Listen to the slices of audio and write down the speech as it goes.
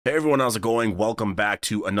Hey everyone, how's it going? Welcome back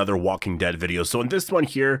to another Walking Dead video. So in this one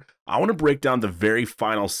here, I want to break down the very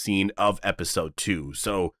final scene of episode 2.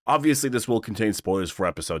 So obviously this will contain spoilers for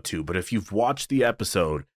episode 2, but if you've watched the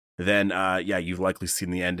episode, then yeah, you've likely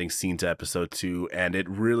seen the ending scene to episode 2, and it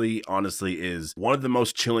really honestly is one of the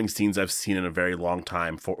most chilling scenes I've seen in a very long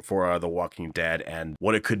time for The Walking Dead, and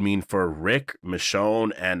what it could mean for Rick,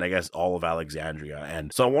 Michonne, and I guess all of Alexandria.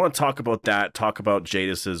 And so I want to talk about that, talk about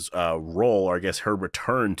Jadis's role, or I guess her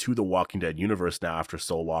return to the Walking Dead universe now after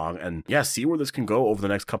so long, and yeah, see where this can go over the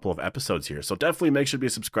next couple of episodes here. So definitely make sure to be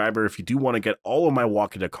a subscriber if you do want to get all of my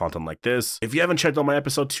Walking Dead content like this. If you haven't checked out my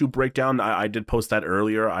episode 2 breakdown, I did post that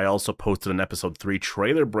earlier. I also posted an episode 3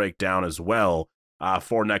 trailer breakdown as well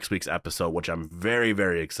for next week's episode, which I'm very,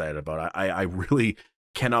 very excited about. I really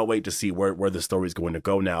cannot wait to see where the story is going to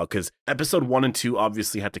go now, because episode 1 and 2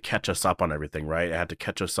 obviously had to catch us up on everything, right? It had to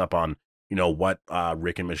catch us up on, you know, what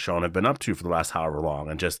Rick and Michonne have been up to for the last however long,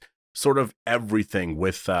 and just sort of everything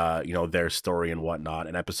with, you know, their story and whatnot.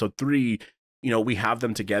 And episode 3, you know, we have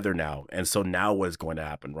them together now. And so now what is going to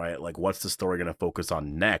happen, right? Like, what's the story going to focus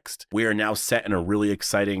on next? We are now set in a really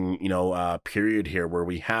exciting, you know, period here where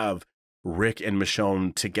we have Rick and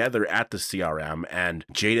Michonne together at the CRM, and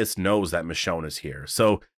Jadis knows that Michonne is here.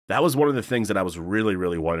 So that was one of the things that I was really,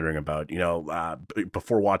 really wondering about, you know,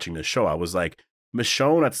 before watching the show. I was like,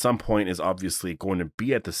 Michonne at some point is obviously going to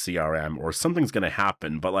be at the CRM, or something's going to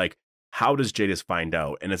happen, but like, how does Jadis find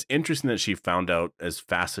out? And it's interesting that she found out as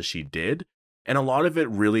fast as she did. And a lot of it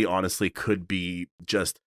really honestly could be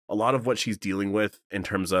just a lot of what she's dealing with in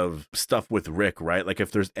terms of stuff with Rick, right? Like,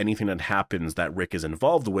 if there's anything that happens that Rick is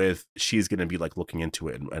involved with, she's going to be like looking into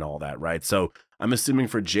it and all that, right? So I'm assuming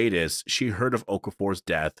for Jadis, she heard of Okafor's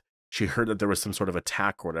death. She heard that there was some sort of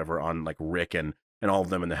attack or whatever on like Rick and all of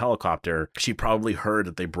them in the helicopter. She probably heard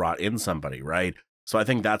that they brought in somebody, right? So I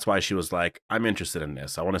think that's why she was like, I'm interested in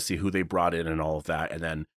this. I want to see who they brought in and all of that. And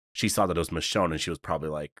then she saw that it was Michonne, and she was probably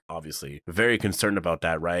like, obviously very concerned about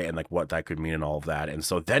that, right? And like what that could mean and all of that. And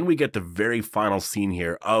so then we get the very final scene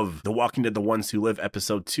here of The Walking Dead, The Ones Who Live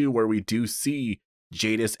episode 2, where we do see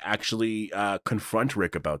Jadis actually confront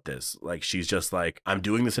Rick about this. Like, she's just like, I'm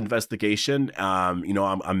doing this investigation. You know,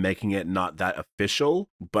 I'm making it not that official,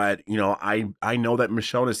 but you know, I know that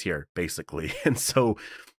Michonne is here, basically. And so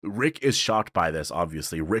Rick is shocked by this.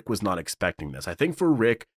 Obviously, Rick was not expecting this. I think for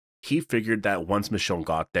Rick, he figured that once Michonne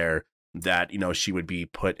got there, that, you know, she would be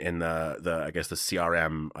put in the I guess the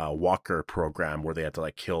CRM walker program, where they had to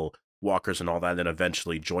like kill walkers and all that, and then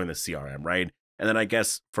eventually join the CRM, right? And then I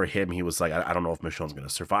guess for him, he was like, I don't know if Michonne's gonna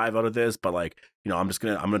survive out of this, but like, you know, I'm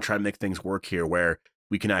gonna try and make things work here where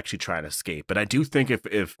we can actually try and escape. But I do think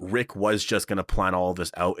if Rick was just gonna plan all of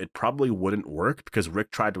this out, it probably wouldn't work, because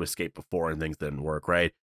Rick tried to escape before and things didn't work,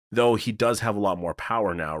 right? Though he does have a lot more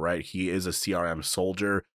power now, right? He is a CRM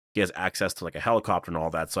soldier. He has access to like a helicopter and all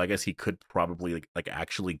that. So I guess he could probably like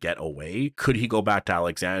actually get away. Could he go back to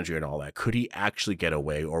Alexandria and all that? Could he actually get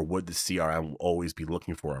away, or would the CRM always be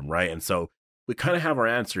looking for him, right? And so we kind of have our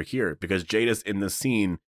answer here, because Jadis in this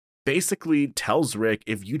scene basically tells Rick,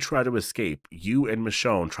 if you try to escape, you and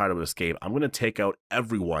Michonne try to escape, I'm going to take out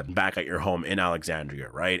everyone back at your home in Alexandria,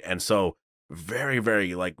 right? And so very,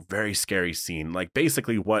 very, like, very scary scene. Like,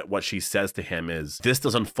 basically what she says to him is, this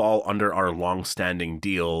doesn't fall under our long-standing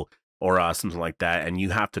deal, or something like that, and you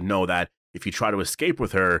have to know that if you try to escape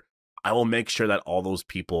with her, I will make sure that all those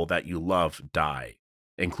people that you love die,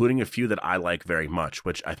 including a few that I like very much,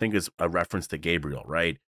 which I think is a reference to Gabriel,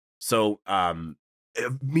 right? So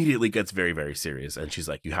it immediately gets very, very serious, and she's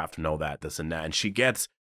like, you have to know that, this and that, and she gets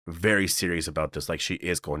very serious about this, like she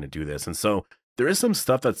is going to do this. And so there is some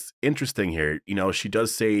stuff that's interesting here. You know, she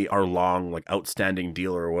does say our long, like, outstanding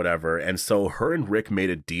deal or whatever. And so her and Rick made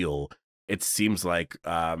a deal, it seems like,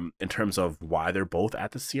 in terms of why they're both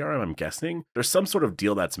at the CRM, I'm guessing. There's some sort of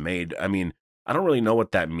deal that's made. I mean, I don't really know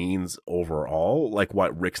what that means overall. Like,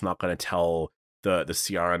 what, Rick's not going to tell the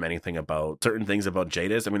CRM anything about certain things about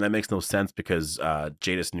Jadis? I mean, that makes no sense, because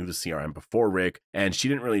Jadis knew the CRM before Rick, and she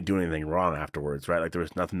didn't really do anything wrong afterwards, right? Like, there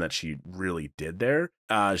was nothing that she really did there.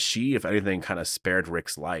 She, if anything, kind of spared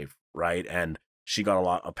Rick's life, right? And she got a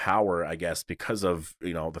lot of power, I guess, because of,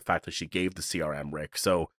 you know, the fact that she gave the CRM Rick.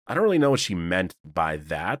 So I don't really know what she meant by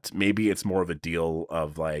that. Maybe it's more of a deal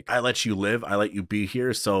of like, I let you live, I let you be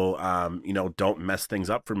here, so you know, don't mess things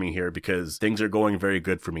up for me here, because things are going very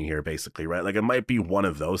good for me here, basically, right? Like, it might be one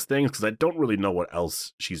of those things, because I don't really know what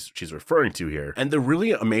else she's referring to here. And the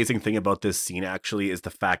really amazing thing about this scene actually is the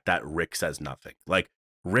fact that Rick says nothing. Like,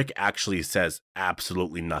 Rick actually says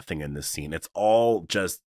absolutely nothing in this scene. It's all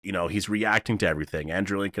just, you know, he's reacting to everything.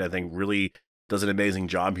 Andrew Lincoln, I think, really does an amazing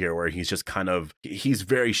job here where he's just he's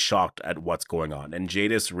very shocked at what's going on. And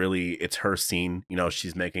Jadis really, it's her scene, you know,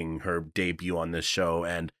 she's making her debut on this show,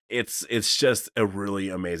 and it's just a really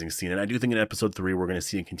amazing scene. And I do think in episode 3, we're going to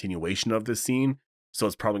see a continuation of this scene. So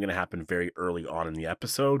it's probably going to happen very early on in the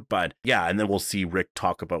episode. But yeah, and then we'll see Rick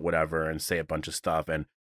talk about whatever and say a bunch of stuff. And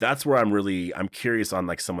that's where I'm curious on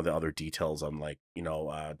like some of the other details on like, you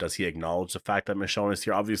know, does he acknowledge the fact that Michonne is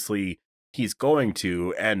here? Obviously he's going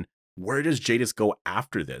to. And where does Jadis go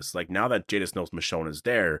after this? Like, now that Jadis knows Michonne is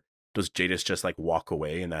there, does Jadis just like walk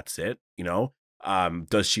away and that's it? You know,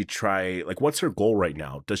 does she try, like, what's her goal right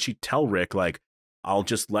now? Does she tell Rick, like, I'll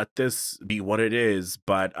just let this be what it is,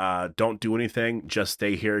 but don't do anything. Just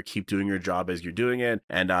stay here, keep doing your job as you're doing it,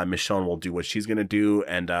 and Michonne will do what she's gonna do,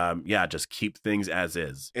 and yeah, just keep things as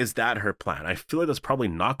is. Is that her plan? I feel like that's probably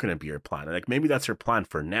not gonna be her plan. Like, maybe that's her plan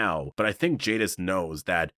for now, but I think Jadis knows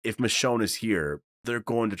that if Michonne is here, they're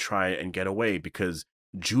going to try and get away because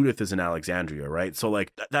Judith is in Alexandria, right? So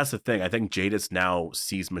like that's the thing. I think Jadis now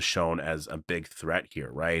sees Michonne as a big threat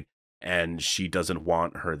here, right? And she doesn't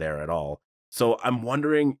want her there at all. So I'm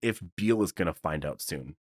wondering if Beale is going to find out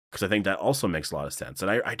soon, because I think that also makes a lot of sense.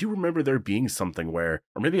 And I do remember there being something where,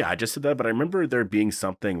 or maybe I just said that, but I remember there being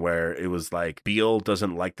something where it was like Beale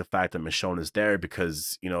doesn't like the fact that Michonne is there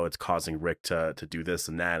because, you know, it's causing Rick to do this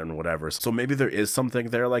and that and whatever. So maybe there is something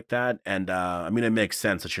there like that. And I mean, it makes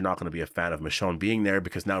sense that you're not going to be a fan of Michonne being there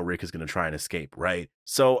because now Rick is going to try and escape, right?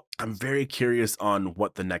 So I'm very curious on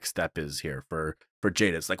what the next step is here for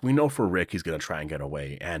Jadis. Like, we know for Rick, he's going to try and get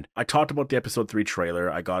away. And I talked about the episode 3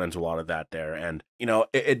 trailer. I got into a lot of that there. And, you know,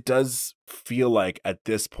 it does feel like at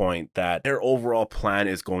this point that their overall plan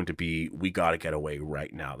is going to be, we got to get away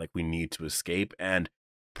right now. Like, we need to escape. And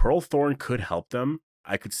Pearl Thorne could help them.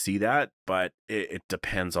 I could see that, but it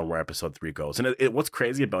depends on where episode 3 goes. And what's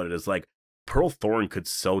crazy about it is, like, Pearl Thorne could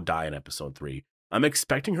so die in episode 3. I'm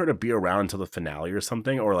expecting her to be around until the finale or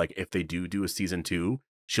something. Or, like, if they do a season 2,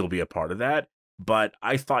 she'll be a part of that. But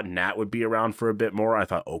I thought Nat would be around for a bit more. I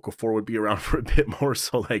thought Okafor would be around for a bit more.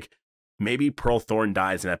 So, like, maybe Pearl Thorne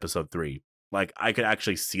dies in episode 3. Like, I could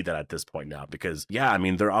actually see that at this point now. Because, yeah, I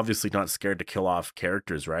mean, they're obviously not scared to kill off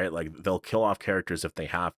characters, right? Like, they'll kill off characters if they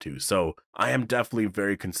have to. So, I am definitely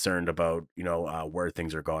very concerned about, you know, where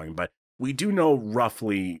things are going. But we do know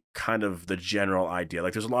roughly kind of the general idea.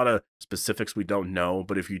 Like, there's a lot of specifics we don't know.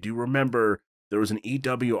 But if you do remember, there was an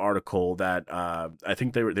EW article that I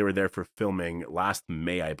think they were there for filming last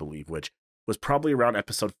May, I believe, which was probably around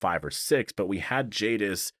episode 5 or 6. But we had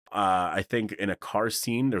Jadis, I think, in a car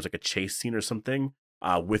scene. There was like a chase scene or something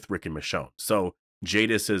with Rick and Michonne. So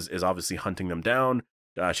Jadis is obviously hunting them down.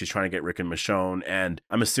 She's trying to get Rick and Michonne. And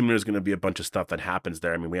I'm assuming there's going to be a bunch of stuff that happens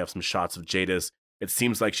there. I mean, we have some shots of Jadis. It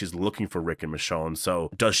seems like she's looking for Rick and Michonne.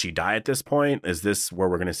 So does she die at this point? Is this where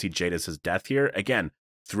we're going to see Jadis's death here? Again,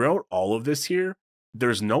 throughout all of this here,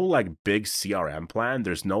 there's no like big CRM plan.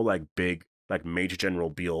 There's no like big like Major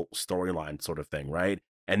General Beale storyline sort of thing, right?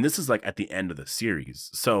 And this is like at the end of the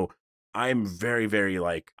series. So I'm very, very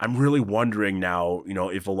like, I'm really wondering now, you know,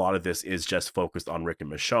 if a lot of this is just focused on Rick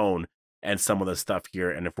and Michonne and some of the stuff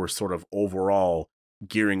here. And if we're sort of overall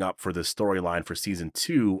gearing up for the storyline for season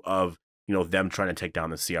 2 of, you know, them trying to take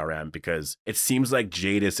down the CRM, because it seems like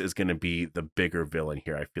Jadis is going to be the bigger villain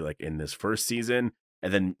here. I feel like in this first season.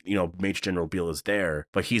 And then, you know, Major General Beale is there,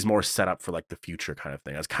 but he's more set up for like the future kind of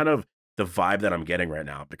thing. That's kind of the vibe that I'm getting right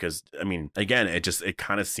now, because I mean, again, it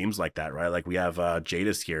kind of seems like that, right? Like we have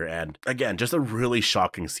Jadis here, and again, just a really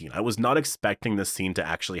shocking scene. I was not expecting this scene to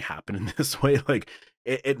actually happen in this way. Like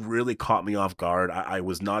it really caught me off guard. I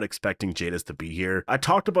was not expecting Jadis to be here. I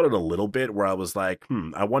talked about it a little bit where I was like,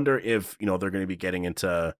 I wonder if, you know, they're going to be getting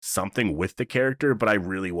into something with the character, but I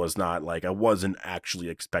really was not, like, I wasn't actually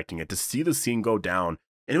expecting it. To see the scene go down,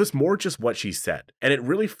 and it was more just what she said. And it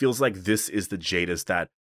really feels like this is the Jadis that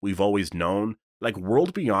we've always known. Like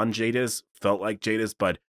World Beyond Jadis felt like Jadis,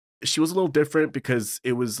 but she was a little different because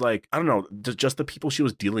it was like, I don't know, just the people she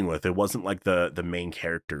was dealing with. It wasn't like the main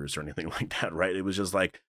characters or anything like that, right? It was just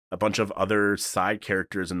like a bunch of other side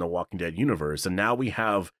characters in the Walking Dead universe. And now we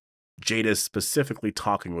have Jadis specifically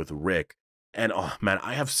talking with Rick. And oh man,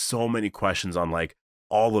 I have so many questions on like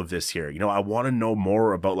all of this here. You know, I want to know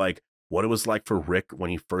more about like what it was like for Rick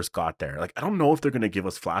when he first got there. Like, I don't know if they're going to give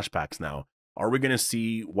us flashbacks now. Are we going to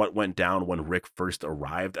see what went down when Rick first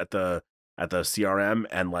arrived at the CRM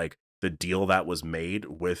and like the deal that was made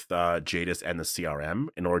with Jadis and the CRM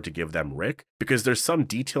in order to give them Rick? Because there's some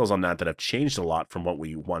details on that have changed a lot from what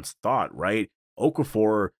we once thought, right?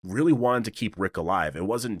 Okafor really wanted to keep Rick alive. It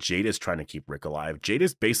wasn't Jadis trying to keep Rick alive.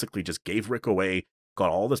 Jadis basically just gave Rick away, got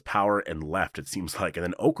all this power and left, it seems like. And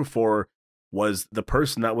then Okafor was the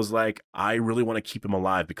person that was like, I really want to keep him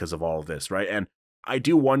alive because of all of this, right? And I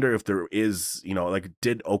do wonder if there is, you know, like,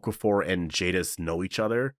 did Okafor and Jadis know each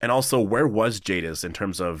other? And also, where was Jadis in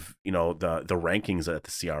terms of, you know, the rankings at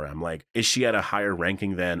the CRM? Like, is she at a higher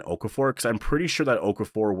ranking than Okafor? Because I'm pretty sure that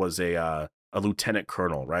Okafor was a lieutenant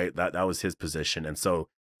colonel, right? That was his position. And so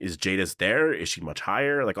is Jadis there? Is she much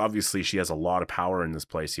higher? Like, obviously, she has a lot of power in this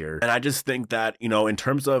place here. And I just think that, you know, in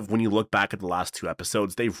terms of when you look back at the last 2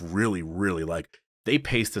 episodes, they've really, really, like, they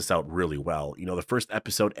paced this out really well. You know, the first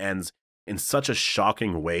episode ends in such a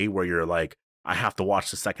shocking way where you're like, I have to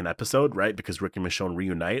watch the second episode, right? Because Rick and Michonne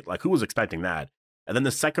reunite. Like, who was expecting that? And then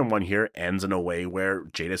the second one here ends in a way where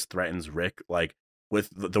Jadis threatens Rick, like, with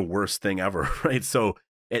the worst thing ever, right? So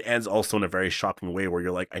it ends also in a very shocking way where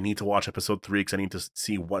you're like, I need to watch episode 3 because I need to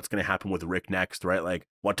see what's going to happen with Rick next, right? Like,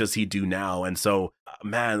 what does he do now? And so,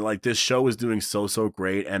 man, like, this show is doing so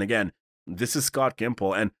great. And again, this is Scott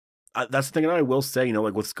Gimple. And that's the thing that I will say, you know,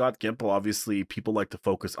 like, with Scott Gimple, obviously people like to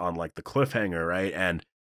focus on, like, the cliffhanger, right? And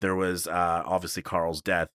there was obviously Carl's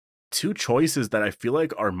death. 2 choices that I feel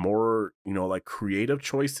like are more, you know, like, creative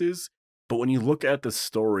choices. But when you look at the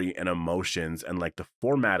story and emotions and, like, the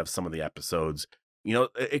format of some of the episodes, you know,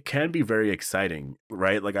 it can be very exciting,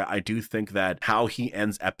 right? Like, I do think that how he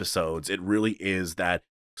ends episodes, it really is that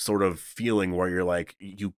sort of feeling where you're like,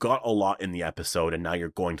 you got a lot in the episode and now you're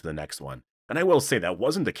going to the next one. And I will say that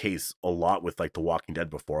wasn't the case a lot with, like, The Walking Dead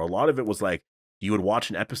before. A lot of it was like, you would watch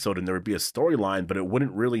an episode and there would be a storyline, but it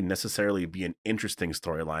wouldn't really necessarily be an interesting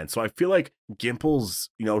storyline. So I feel like Gimple's,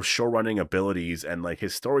 you know, show running abilities and, like,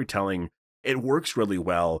 his storytelling, it works really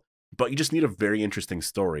well, but you just need a very interesting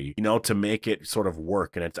story, you know, to make it sort of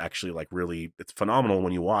work. And it's actually, like, really, it's phenomenal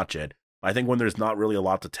when you watch it. I think when there's not really a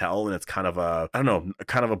lot to tell and it's kind of a, I don't know,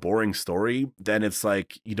 kind of a boring story, then it's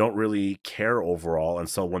like you don't really care overall. And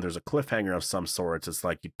so when there's a cliffhanger of some sorts, it's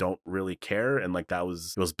like you don't really care. And, like, it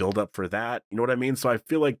was build up for that. You know what I mean? So I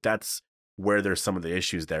feel like that's where there's some of the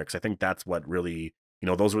issues there. Cause I think that's what really, you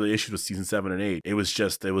know, those were the issues with season 7 and 8. It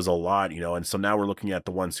was a lot, you know? And so now we're looking at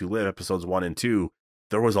The Ones Who Live, episodes 1 and 2.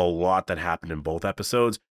 There was a lot that happened in both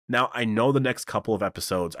episodes. Now, I know the next couple of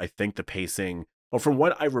episodes, I think the pacing, well, from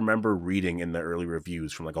what I remember reading in the early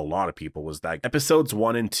reviews from, like, a lot of people, was that episodes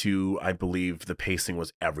 1 and 2, I believe the pacing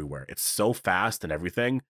was everywhere. It's so fast and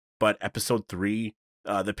everything. But episode 3,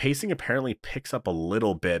 the pacing apparently picks up a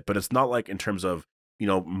little bit, but it's not like in terms of, you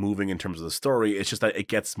know, moving in terms of the story. It's just that it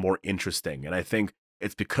gets more interesting. And I think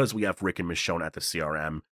it's because we have Rick and Michonne at the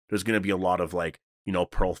CRM. There's going to be a lot of, like, you know,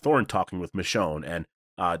 Pearl Thorne talking with Michonne and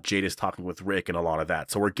Jadis talking with Rick and a lot of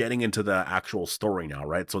that. So we're getting into the actual story now,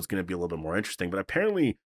 right? So it's going to be a little bit more interesting. But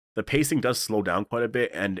apparently the pacing does slow down quite a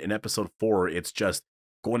bit. And in episode 4, it's just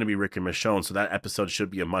going to be Rick and Michonne. So that episode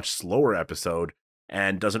should be a much slower episode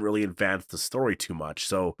and doesn't really advance the story too much.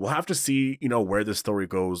 So we'll have to see, you know, where the story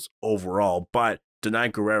goes overall. But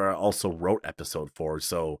Denai Guerrera also wrote episode 4.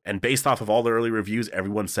 So, and based off of all the early reviews,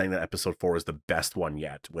 everyone's saying that episode 4 is the best one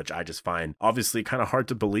yet, which I just find obviously kind of hard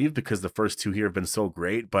to believe because the first 2 here have been so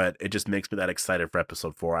great, but it just makes me that excited for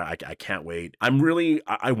episode 4. I can't wait. I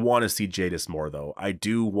want to see Jadis more though. I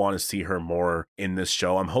do want to see her more in this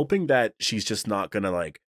show. I'm hoping that she's just not gonna,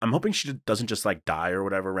 like, I'm hoping she doesn't just, like, die or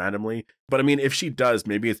whatever randomly. But I mean, if she does,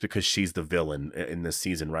 maybe it's because she's the villain in this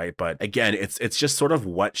season, right? But again, it's just sort of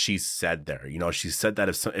what she said there. You know, she said that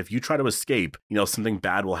if you try to escape, you know, something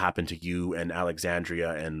bad will happen to you and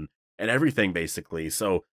Alexandria and everything, basically.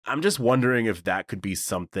 So I'm just wondering if that could be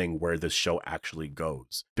something where this show actually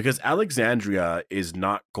goes. Because Alexandria is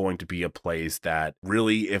not going to be a place that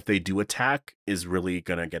really, if they do attack, is really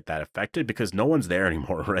going to get that affected because no one's there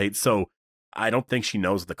anymore, right? So I don't think she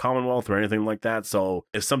knows the Commonwealth or anything like that. So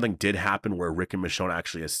if something did happen where Rick and Michonne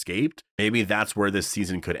actually escaped, maybe that's where this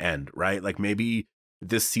season could end, right? Like, maybe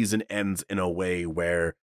this season ends in a way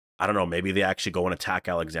where, I don't know, maybe they actually go and attack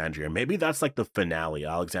Alexandria. Maybe that's like the finale.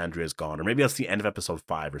 Alexandria is gone. Or maybe that's the end of episode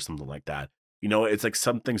 5 or something like that. You know, it's like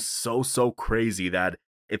something so crazy that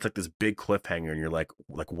it's like this big cliffhanger and you're like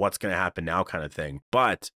what's going to happen now kind of thing.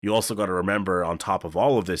 But you also got to remember, on top of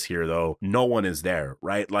all of this here though, no one is there,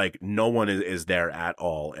 right? Like, no one is there at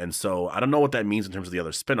all. And so I don't know what that means in terms of the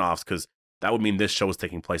other spinoffs, because that would mean this show is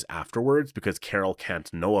taking place afterwards, because Carol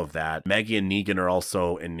can't know of that. Maggie and Negan are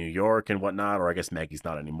also in New York and whatnot, or I guess Maggie's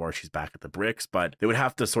not anymore. She's back at the Bricks, but they would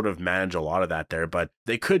have to sort of manage a lot of that there. But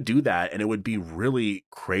they could do that, and it would be really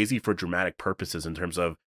crazy for dramatic purposes in terms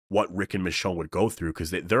of what Rick and Michonne would go through,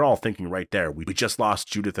 because they're all thinking right there, we just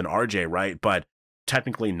lost Judith and RJ, right? But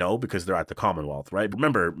technically know because they're at the Commonwealth, right? But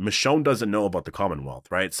remember, Michonne doesn't know about the Commonwealth,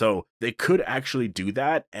 right? So they could actually do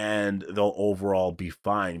that and they'll overall be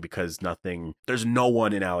fine because there's no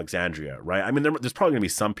one in Alexandria, right? I mean, there's probably gonna be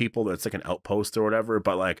some people that's like an outpost or whatever,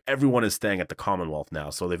 but like everyone is staying at the Commonwealth now.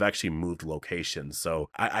 So they've actually moved locations. So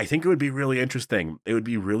I think it would be really interesting. It would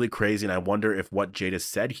be really crazy. And I wonder if what Jada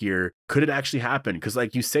said here, could it actually happen? Because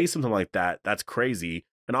like you say something like that, that's crazy.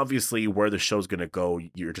 And obviously where the show's going to go,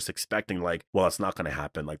 you're just expecting like, well, it's not going to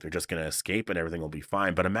happen. Like they're just going to escape and everything will be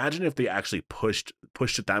fine. But imagine if they actually pushed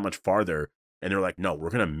it that much farther and they're like, no,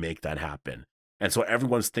 we're going to make that happen. And so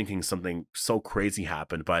everyone's thinking something so crazy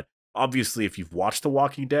happened. But obviously, if you've watched The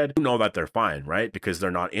Walking Dead, you know that they're fine, right? Because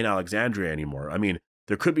they're not in Alexandria anymore. I mean,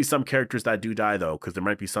 there could be some characters that do die, though, because there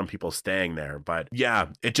might be some people staying there. But yeah,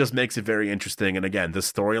 it just makes it very interesting. And again,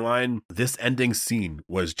 this storyline, this ending scene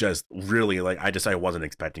was just really like, I wasn't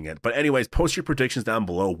expecting it. But anyways, post your predictions down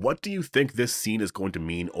below. What do you think this scene is going to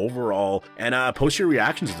mean overall? And post your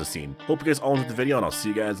reactions to the scene. Hope you guys all enjoyed the video, and I'll see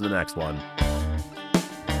you guys in the next one.